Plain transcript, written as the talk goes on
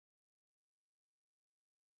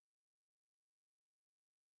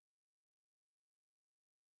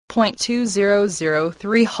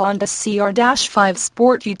2003 Honda CR-5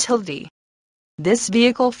 Sport Utility. This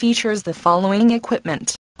vehicle features the following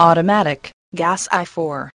equipment: automatic, gas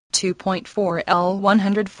I4, 2.4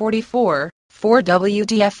 L144,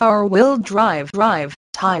 4WD four-wheel drive,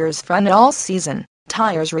 tires front all season,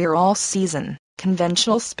 tires rear all season,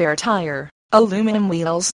 conventional spare tire, aluminum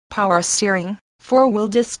wheels, power steering, 4-wheel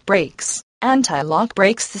disc brakes, anti-lock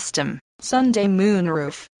brake system, Sunday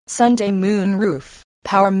moonroof,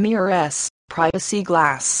 power mirrors, privacy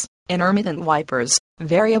glass, intermittent wipers,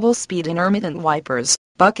 variable speed intermittent wipers,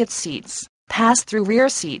 bucket seats, pass-through rear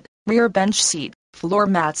seat, rear bench seat, floor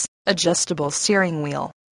mats, adjustable steering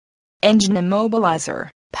wheel. Engine immobilizer,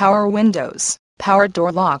 power windows, power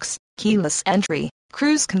door locks, keyless entry,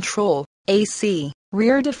 cruise control, AC,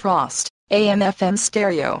 rear defrost, AM/FM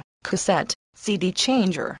stereo, cassette, CD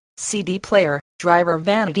changer, CD player, driver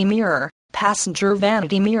vanity mirror, passenger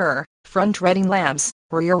vanity mirror, front reading lamps,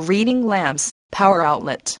 rear reading lamps, power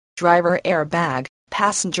outlet, driver airbag,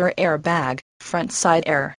 passenger airbag, front side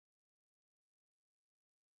air,